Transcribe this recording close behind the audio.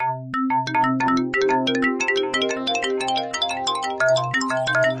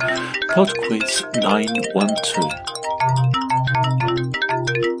Pod Quiz 912.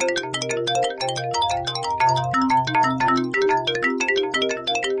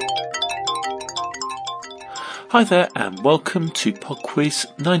 Hi there and welcome to Pod Quiz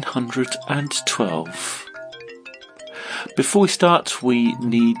 912. Before we start, we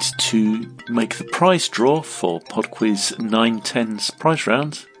need to make the prize draw for Pod Quiz 910's prize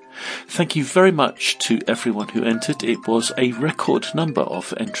round. Thank you very much to everyone who entered. It was a record number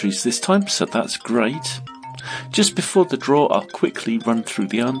of entries this time, so that's great. Just before the draw, I'll quickly run through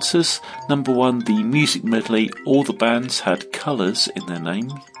the answers. Number 1, the music medley, all the bands had colours in their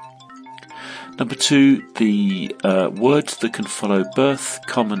name. Number 2, the word that can follow birth,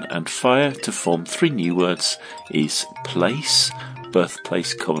 common and fire to form 3 new words is place,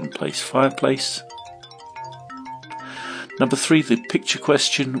 birthplace, commonplace, fireplace. Number 3, the picture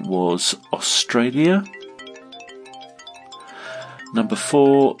question was Australia. Number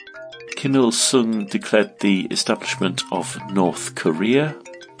 4, Kim Il-sung declared the establishment of North Korea.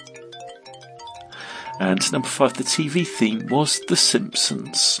 And number 5, the TV theme was The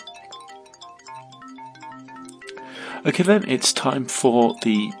Simpsons. Okay then, it's time for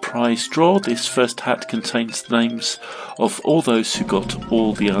the prize draw. This first hat contains the names of all those who got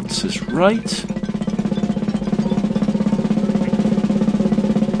all the answers right.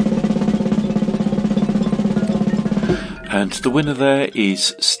 And the winner there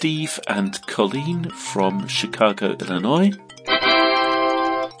is Steve and Colleen from Chicago, Illinois.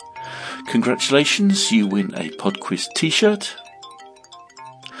 Congratulations, you win a Pod Quiz t-shirt.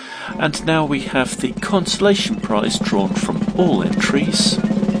 And now we have the consolation prize drawn from all entries.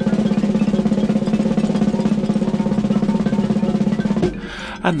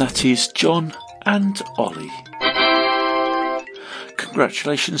 And that is John and Ollie.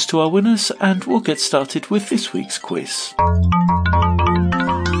 Congratulations to our winners, and we'll get started with this week's quiz.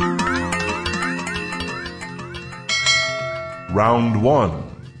 Round 1.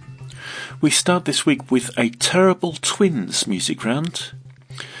 We start this week with a Terrible Twins music round.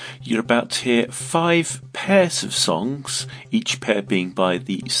 You're about to hear 5 pairs of songs, each pair being by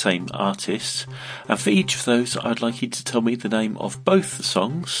the same artist. And for each of those, I'd like you to tell me the name of both the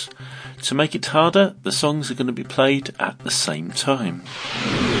songs. To make it harder, the songs are going to be played at the same time.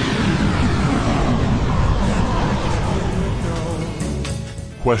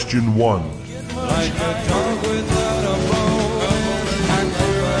 Question 1. Like a dog without a bone,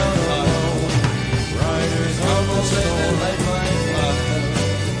 riders on the stone like my father,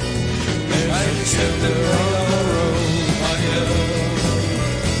 except the road,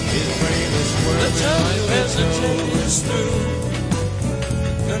 his brain is worth the time is through.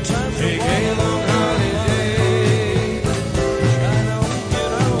 Take a long holiday. I know you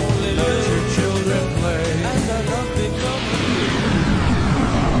only let your children play, and I love the company.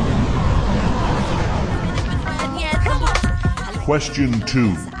 Question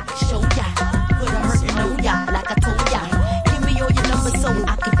 2. Show ya, put a hurt on ya, like I told ya. Give me all your numbers so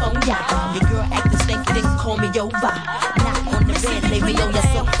I can phone ya. Your girl acting stinky, then call me over. Not on the bed, lay me on your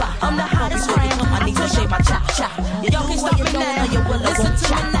sofa. I'm the hottest one, I need to shave my chop chop. You do what you know, you will listen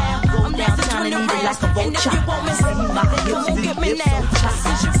to me now. I'm downtown and eat it like a vulture. See my hips, get me now.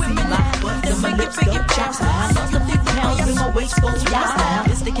 Since you with me now, then my lips don't chop. I lost a few pounds in my waist, go yeah.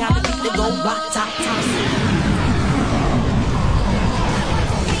 It's the kind of beat that go rock, top, top.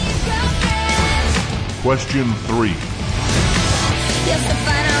 Question 3. You're so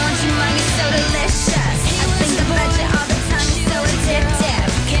fine, I want you, mommy, so delicious. I think about you all the time, you're so addictive.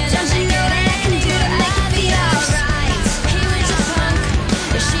 Don't you know that I can do it, make it feel alright? He was a punk,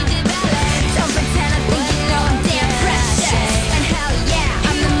 but she did ballet. Don't pretend I think you know I'm damn precious. And hell yeah,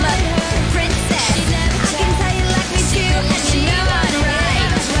 I'm the mother, the princess. I can tell you like me too, and you know I'm right.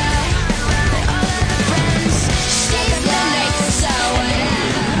 All of her friends, she's like so whatever.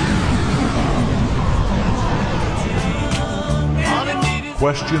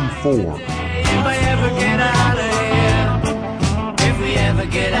 Question 4. If I ever get out of here, if we ever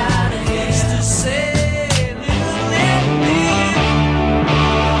get out of here, it's to say, let me.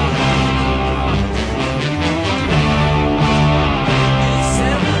 It's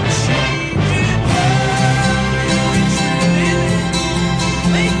ever changing love, which really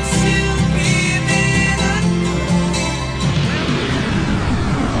makes you give it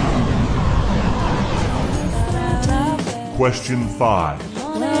up. Question 5.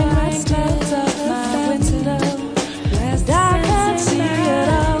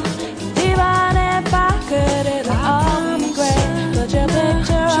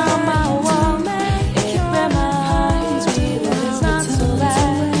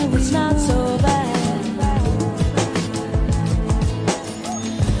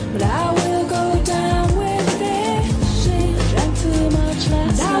 But I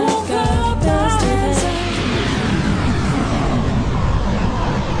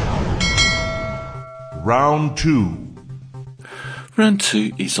Round 2. Round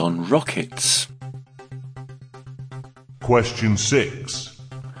 2 is on rockets. Question 6.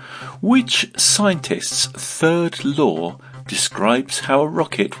 Which scientist's third law describes how a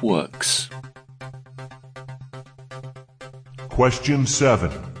rocket works? Question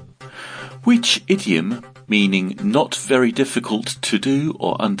 7. Which idiom, meaning not very difficult to do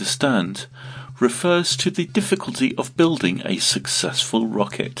or understand, refers to the difficulty of building a successful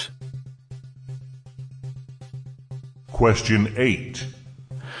rocket? Question 8.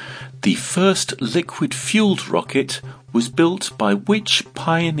 The first liquid-fueled rocket was built by which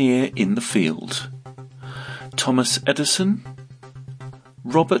pioneer in the field? Thomas Edison,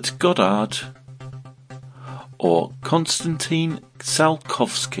 Robert Goddard, or Konstantin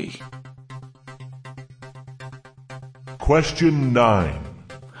Tsiolkovsky? Question 9.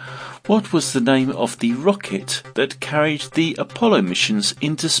 What was the name of the rocket that carried the Apollo missions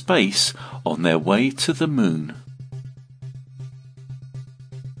into space on their way to the moon?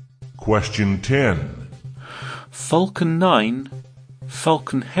 Question 10. Falcon 9,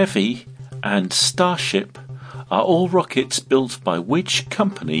 Falcon Heavy, and Starship are all rockets built by which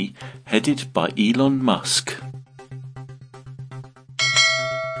company headed by Elon Musk?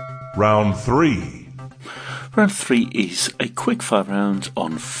 Round 3. Round 3 is a quickfire round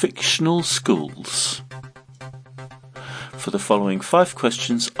on fictional schools. For the following 5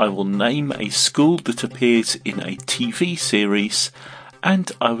 questions, I will name a school that appears in a TV series,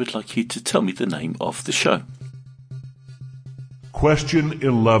 and I would like you to tell me the name of the show. Question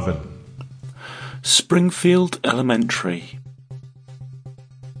 11. Springfield Elementary.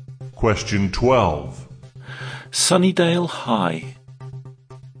 Question 12. Sunnydale High.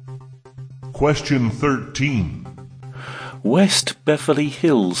 Question 13. West Beverly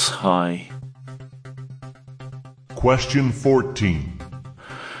Hills High. Question 14.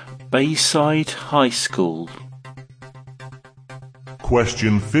 Bayside High School.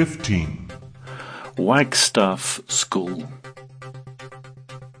 Question 15. Wagstaff School.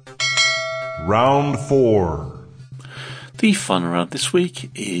 Round 4. The fun round this week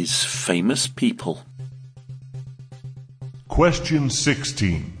is famous people. Question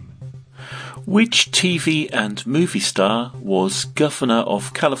 16. Which TV and movie star was Governor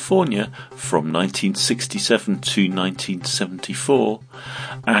of California from 1967 to 1974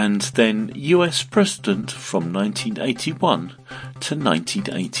 and then US President from 1981 to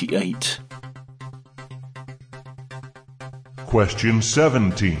 1988? Question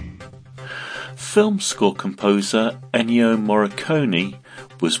 17. Film score composer Ennio Morricone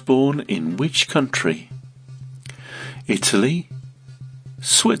was born in which country? Italy,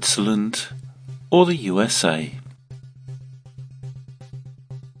 Switzerland, or the USA?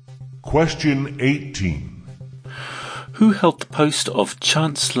 Question 18. Who held the post of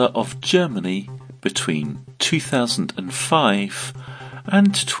Chancellor of Germany between 2005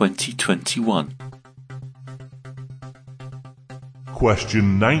 and 2021?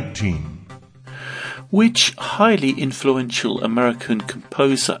 Question 19. Which highly influential American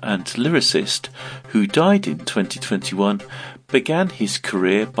composer and lyricist who died in 2021 began his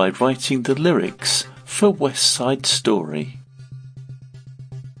career by writing the lyrics for West Side Story?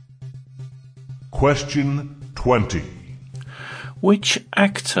 Question 20. Which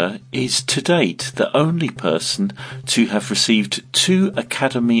actor is to date the only person to have received 2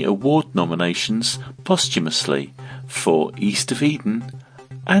 Academy Award nominations posthumously for East of Eden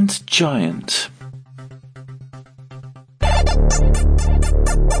and Giant?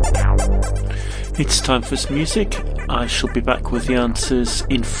 It's time for some music. I shall be back with the answers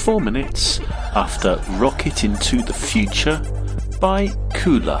in 4 minutes after Rocket into the Future by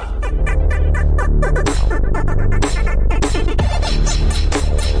Kula.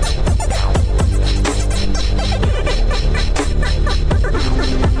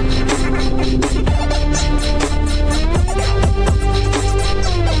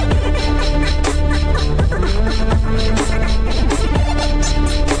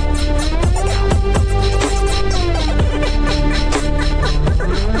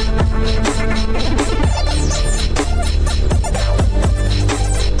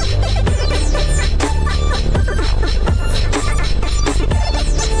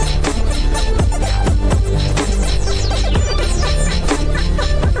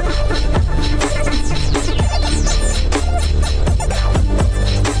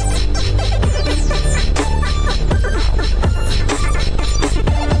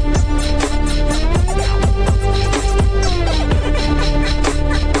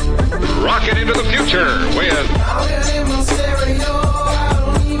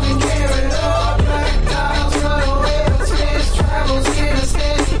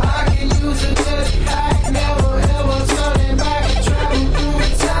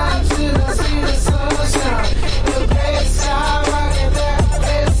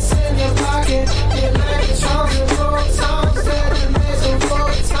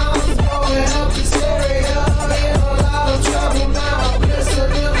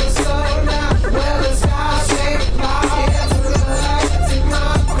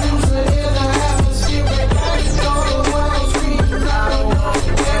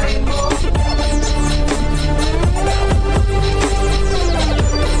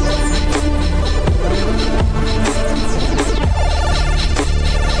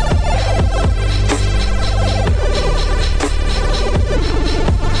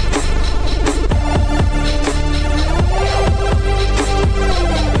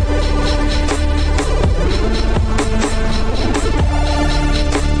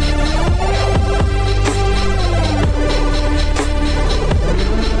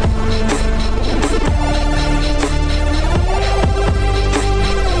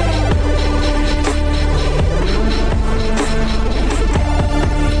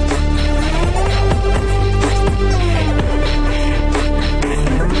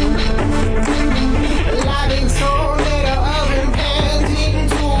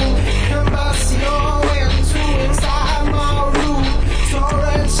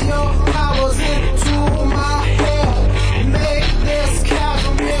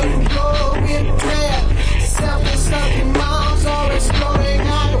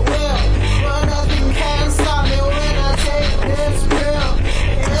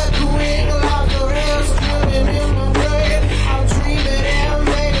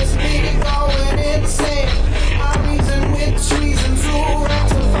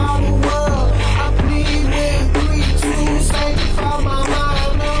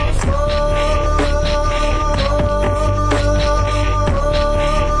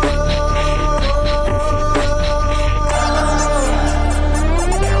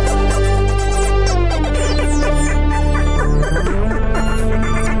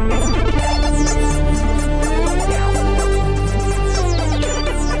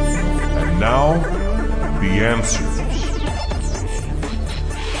 now, the answers.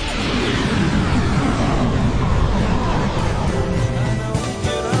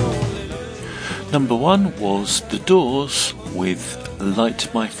 Number 1 was The Doors with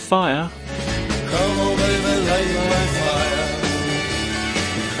Light My Fire. Come on, baby, light my fire.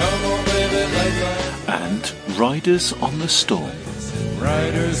 Come on, baby, light my And Riders on the Storm.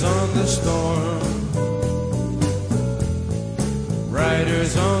 Riders on the storm.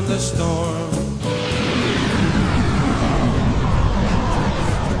 Riders on the storm.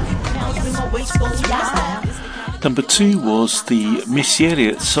 Number 2 was the Missy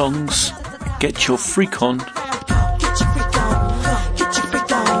Elliott songs Get Your Freak On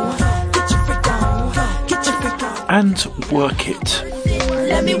and Work It.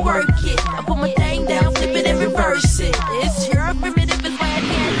 Let me work it. I put my thing down, flip it and reverse it. It's your primitive is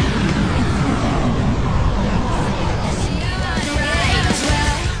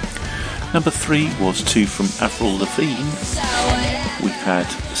where Number 3 was 2 from Avril Lavigne. We had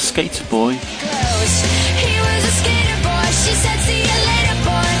Skater Boy He was a skater boy. She said, see you later,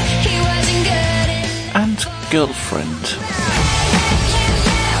 boy. He wasn't good enough. and Girlfriend.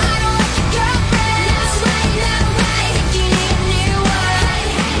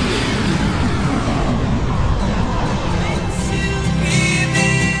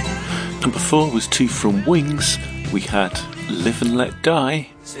 Number 4 was 2 from Wings. We had Live and Let Die.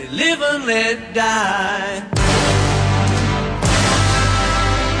 Say, live and let die.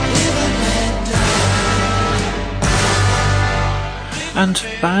 And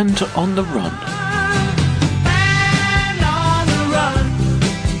Band on the Run. Band on the run.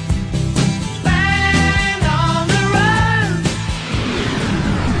 Band on the run.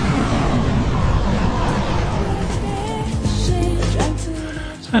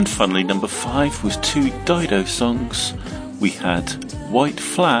 And finally, number 5 was 2 Dido songs. We had White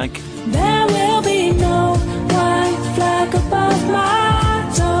Flag There will be no white flag above my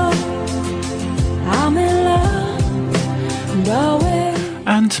door. I'm in love, going,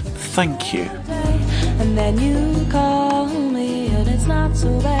 and Thank You. and then you call me, and it's not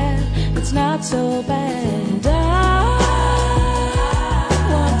so bad, it's not so bad. I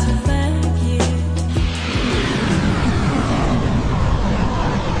want to thank you.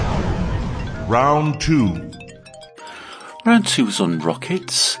 Round 2. Round 2 was on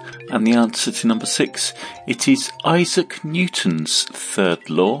rockets, and the answer to number 6, it is Isaac Newton's third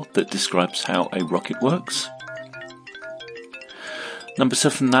law that describes how a rocket works. Number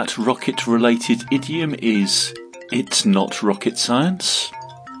 7, that rocket-related idiom is It's not rocket science.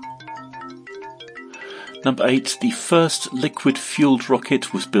 Number 8, the first liquid-fueled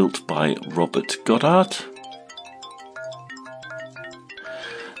rocket was built by Robert Goddard.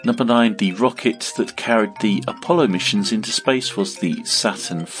 Number 9, the rocket that carried the Apollo missions into space was the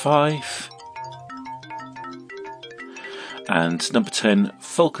Saturn V. And number 10,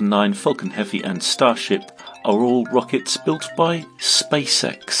 Falcon 9, Falcon Heavy and Starship are all rockets built by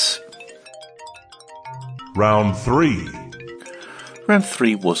SpaceX. Round 3. Round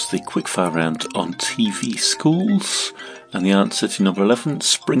 3 was the quickfire round on TV schools, and the answer to number 11,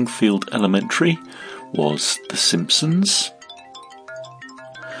 Springfield Elementary, was The Simpsons.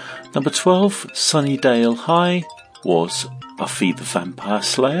 Number 12, Sunnydale High, was Buffy the Vampire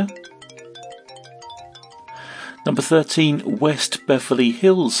Slayer. Number 13, West Beverly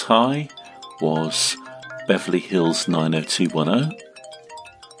Hills High, was Beverly Hills 90210.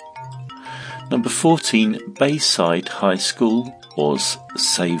 Number 14, Bayside High School, was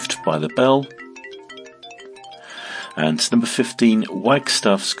Saved by the Bell. And number 15,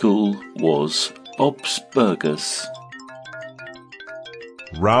 Wagstaff School, was Bob's Burgers.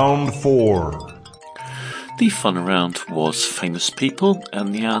 Round 4. The fun round was famous people,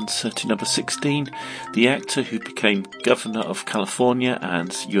 and the answer to number 16, the actor who became Governor of California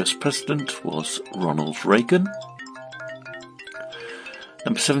and US President, was Ronald Reagan.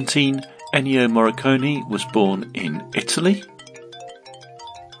 Number 17, Ennio Morricone was born in Italy.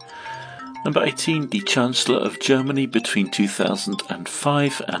 Number 18, the Chancellor of Germany between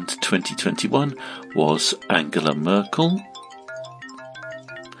 2005 and 2021 was Angela Merkel.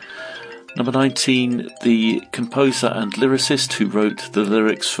 Number 19, the composer and lyricist who wrote the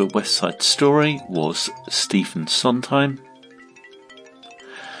lyrics for West Side Story was Stephen Sondheim.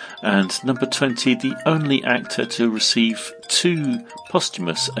 And number 20, the only actor to receive 2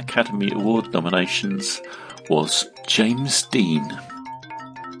 posthumous Academy Award nominations was James Dean.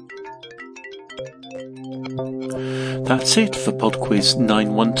 That's it for Pod Quiz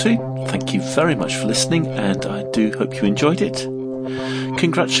 912. Thank you very much for listening, and I do hope you enjoyed it.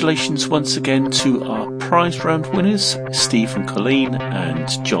 Congratulations once again to our prize round winners, Steve and Colleen and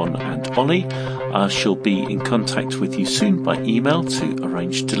John and Ollie. I shall be in contact with you soon by email to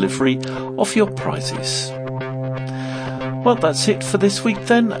arrange delivery of your prizes. Well, that's it for this week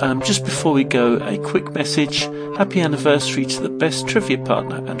then. Just before we go, a quick message. Happy anniversary to the best trivia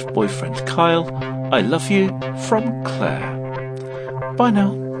partner and boyfriend, Kyle. I love you, from Claire. Bye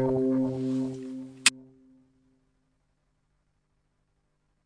now.